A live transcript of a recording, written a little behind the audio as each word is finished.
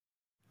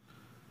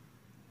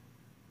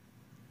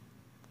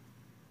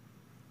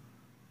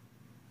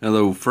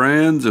Hello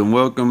friends, and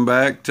welcome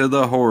back to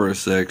the horror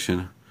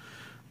section.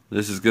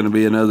 This is going to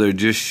be another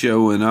just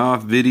showing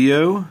off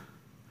video,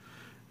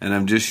 and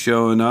I'm just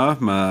showing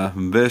off my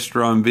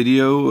Vestron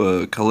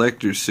video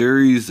collector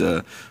series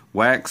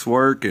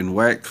WAXWORK and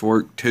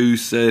WAXWORK 2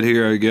 set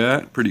here I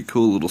got. Pretty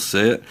cool little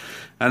set.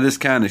 I'm just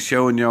kind of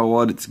showing y'all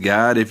what it's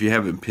got if you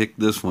haven't picked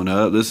this one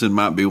up. This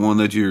might be one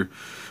that you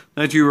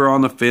were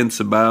on the fence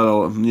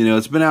about. You know,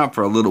 it's been out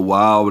for a little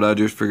while, but I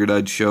just figured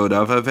I'd show it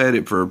off. I've had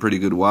it for a pretty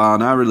good while,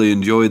 and I really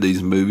enjoy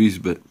these movies,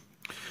 but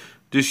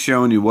just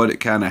showing you what it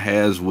kind of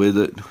has with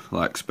it,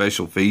 like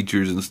special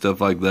features and stuff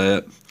like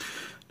that.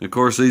 And of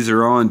course, these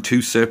are on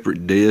 2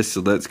 separate discs,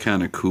 so that's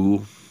kind of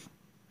cool.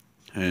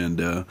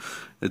 And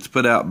it's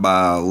put out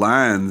by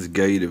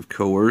Lionsgate, of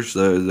course.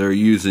 They're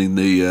using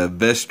the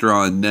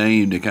Vestron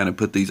name to kind of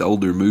put these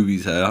older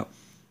movies out.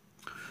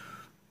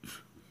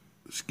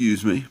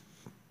 Excuse me.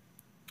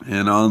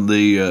 And on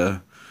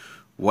the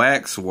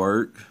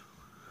WAXWORK,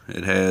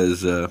 it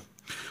has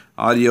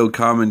audio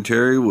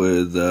commentary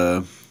with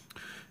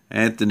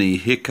Anthony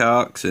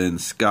Hickox and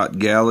Scott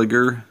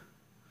Gallagher.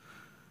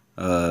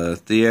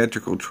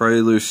 Theatrical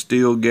trailer,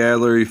 Steel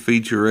Gallery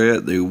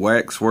featurette, the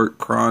WAXWORK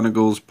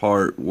Chronicles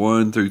Part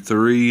 1 through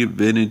 3,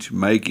 vintage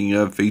making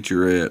of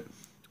featurette.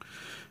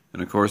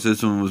 And of course,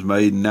 this one was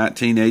made in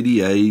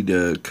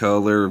 1988.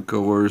 Color, of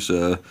course,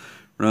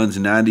 runs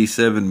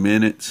 97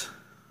 minutes.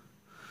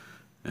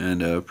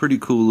 And a pretty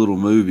cool little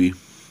movie.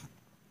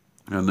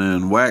 And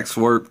then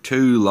WAXWORK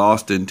 2,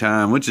 Lost in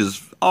Time, which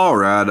is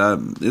alright.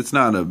 It's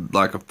not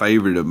like a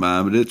favorite of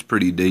mine, but it's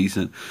pretty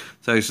decent.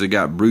 It's actually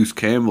got Bruce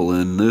Campbell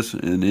in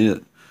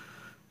it.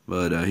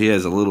 But he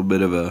has a little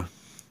bit of a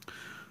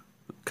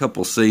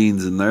couple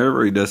scenes in there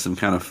where he does some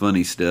kind of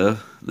funny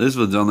stuff. This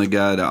one's only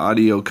got an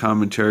audio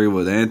commentary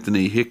with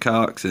Anthony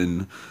Hickox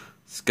and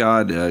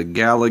Scott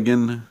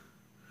Galligan.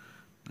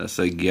 Did I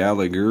say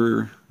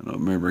Gallagher? I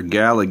don't remember.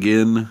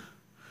 Galligan.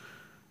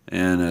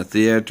 And a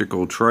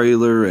theatrical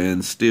trailer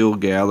and Steel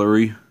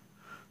Gallery.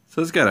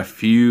 So it's got a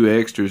few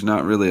extras,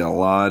 not really a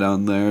lot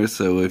on there.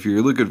 So if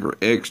you're looking for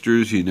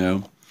extras, you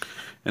know.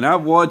 And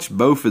I've watched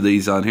both of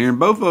these on here, and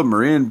both of them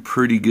are in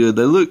pretty good.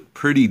 They look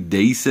pretty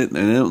decent,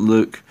 and they don't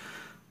look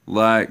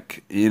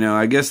like, you know,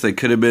 I guess they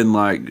could have been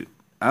like,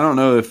 I don't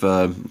know if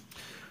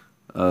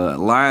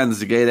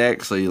Lionsgate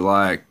actually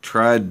like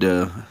tried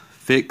to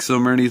fix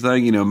them or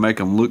anything, you know, make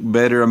them look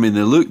better. I mean,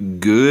 they look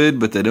good,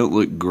 but they don't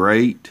look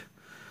great.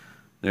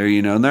 They're,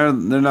 you know, they're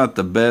not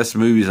the best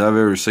movies I've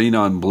ever seen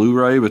on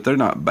Blu-ray, but they're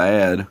not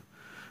bad.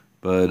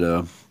 But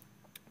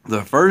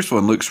the first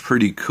one looks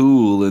pretty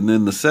cool, and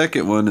then the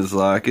second one is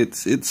like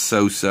it's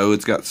so-so.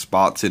 It's got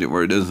spots in it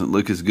where it doesn't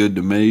look as good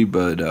to me,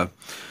 but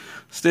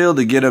still,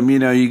 to get them, you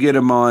know, you get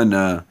them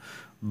on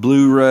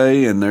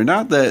Blu-ray, and they're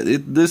not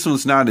that. This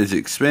one's not as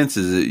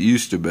expensive as it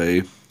used to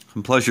be,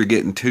 and plus you're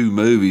getting 2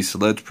 movies, so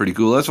that's pretty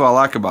cool. That's what I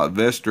like about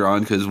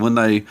Vestron, because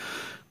when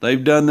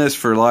They've done this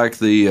for like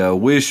the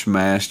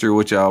Wishmaster,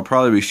 which I'll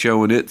probably be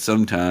showing it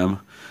sometime.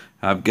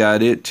 I've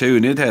got it too,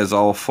 and it has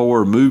all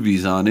 4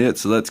 movies on it,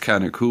 so that's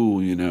kind of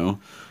cool, you know.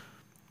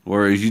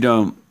 Whereas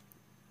you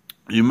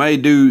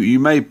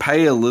may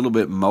pay a little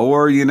bit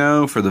more, you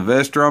know, for the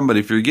Vestron, but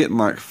if you're getting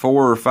like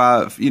 4 or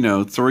 5, you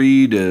know,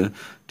 2,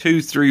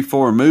 3,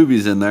 4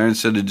 movies in there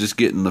instead of just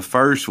getting the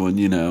first one,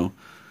 you know.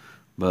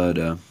 But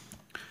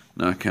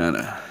not kind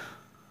of.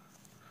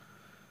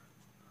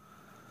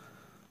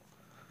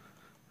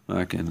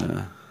 I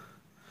can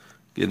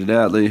get it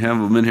out. They have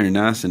them in here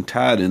nice and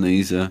tight in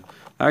these. I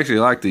actually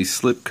like these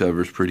slip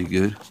covers pretty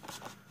good.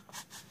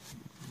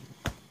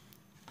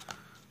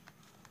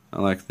 I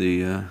like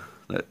the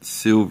that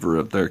silver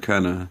up there,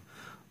 kind of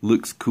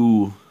looks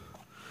cool.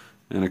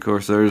 And of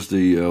course, there's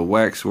the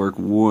WAXWORK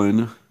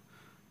 1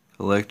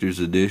 Collector's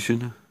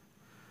Edition.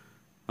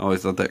 I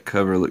always thought that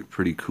cover looked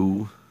pretty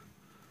cool.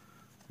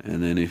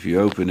 And then if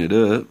you open it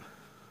up,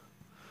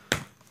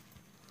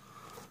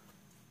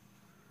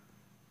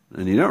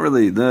 and you don't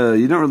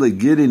really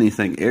get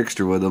anything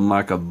extra with them,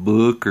 like a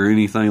book or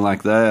anything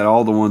like that.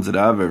 All the ones that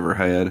I've ever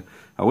had,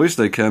 I wish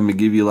they come and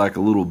give you like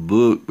a little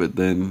book, but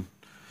then,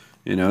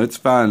 you know, it's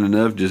fine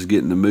enough just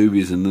getting the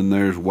movies. And then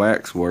there's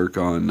WAXWORK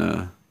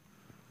on.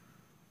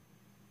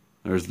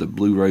 There's the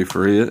Blu-ray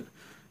for it,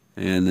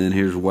 and then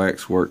here's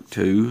WAXWORK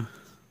 2,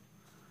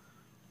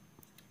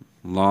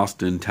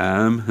 Lost in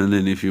Time. And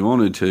then if you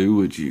wanted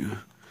to,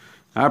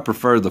 I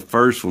prefer the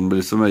first one, but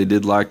if somebody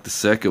did like the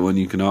second one,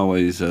 you can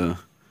always.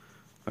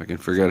 I can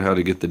figure out how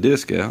to get the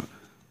disc out.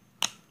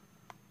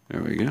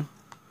 There we go.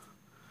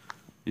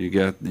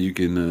 You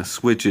can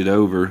switch it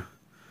over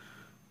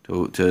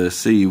to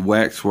see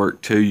WAXWORK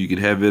 2. You could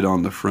have it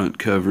on the front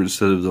cover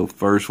instead of the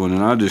first one,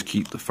 and I'll just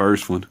keep the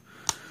first one.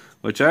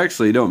 Which I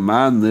actually don't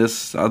mind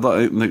this. I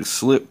thought the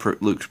slip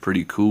looks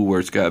pretty cool where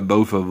it's got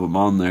both of them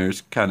on there.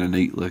 It's kind of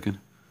neat looking.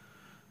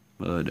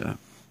 But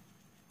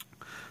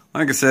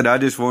like I said, I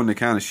just wanted to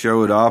kind of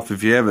show it off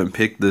if you haven't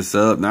picked this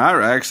up. Now,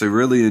 I actually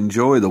really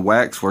enjoy the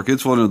WAXWORK.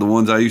 It's one of the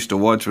ones I used to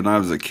watch when I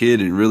was a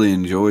kid and really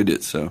enjoyed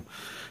it. So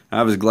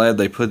I was glad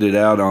they put it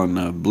out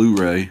on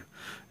Blu-ray.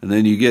 And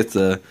then you get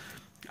the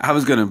I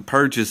was gonna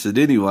purchase it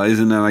anyways,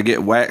 and then I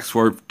get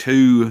WAXWORK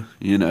 2,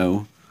 you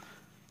know,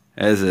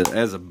 as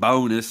a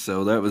bonus,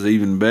 so that was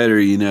even better,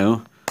 you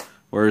know.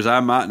 Whereas I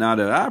might not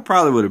have, I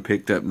probably would have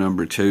picked up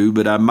number 2,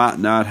 but I might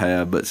not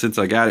have. But since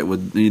I got it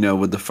with, you know,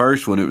 with the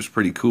first one, it was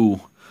pretty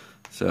cool.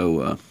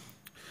 So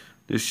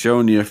just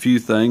showing you a few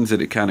things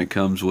that it kind of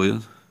comes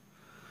with,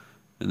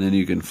 and then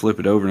you can flip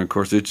it over, and of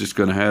course it's just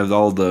going to have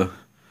all the,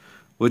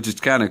 which is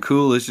kind of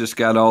cool. It's just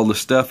got all the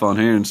stuff on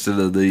here instead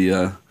of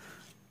the.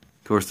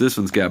 Of course, this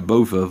one's got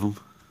both of them.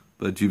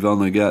 But you've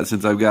only got,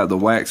 since I've got the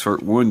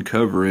WAXWORK 1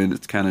 cover in,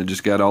 it's kind of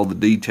just got all the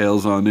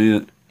details on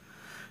it.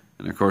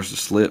 And of course the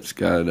slip's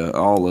got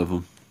all of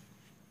them.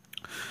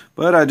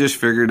 But I just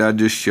figured I'd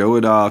just show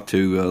it off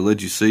to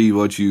let you see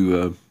what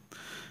you,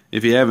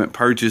 if you haven't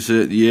purchased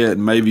it yet,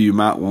 maybe you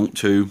might want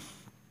to.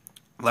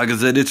 Like I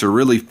said, it's a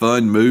really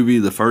fun movie.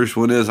 The first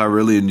one is, I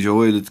really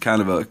enjoyed it. It's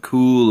kind of a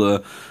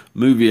cool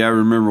movie I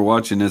remember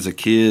watching as a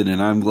kid,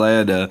 and I'm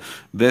glad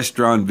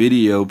Vestron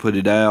Video put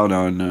it out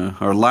on,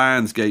 or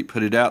Lionsgate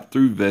put it out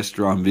through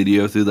Vestron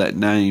Video, through that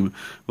name,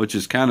 which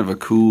is kind of a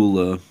cool,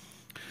 and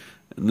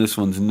this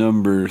one's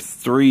number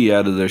 3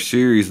 out of their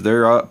series.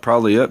 They're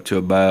probably up to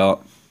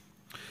about,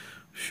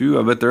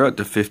 I bet they're up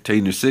to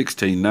 15 or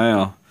 16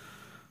 now.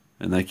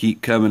 And they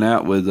keep coming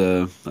out with,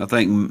 I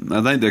think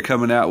they're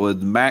coming out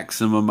with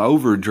Maximum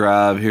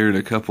Overdrive here in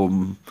a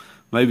couple,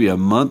 maybe a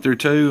month or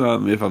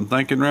two, if I'm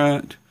thinking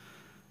right.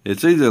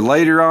 It's either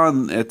later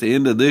on at the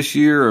end of this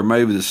year or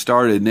maybe the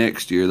start of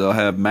next year. They'll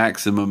have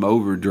Maximum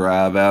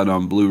Overdrive out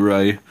on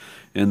Blu-ray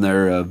in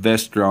their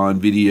Vestron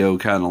Video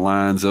kind of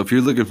line. So if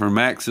you're looking for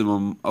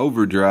Maximum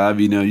Overdrive,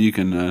 you know, you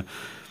can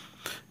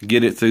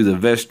get it through the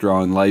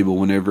Vestron label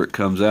whenever it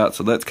comes out.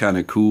 So that's kind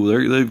of cool.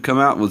 They've come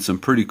out with some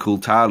pretty cool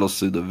titles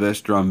through the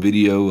Vestron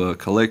Video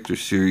Collector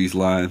Series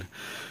line.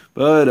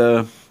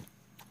 But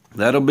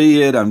that'll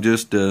be it. I'm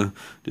just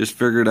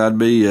figured I'd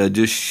be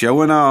just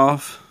showing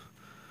off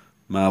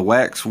my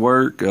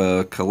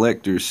WAXWORK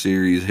Collector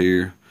Series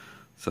here.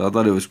 So I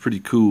thought it was pretty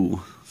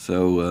cool.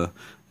 So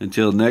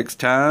until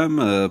next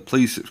time,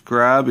 please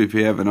subscribe if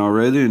you haven't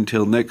already.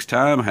 Until next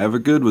time, have a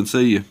good one.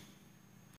 See you.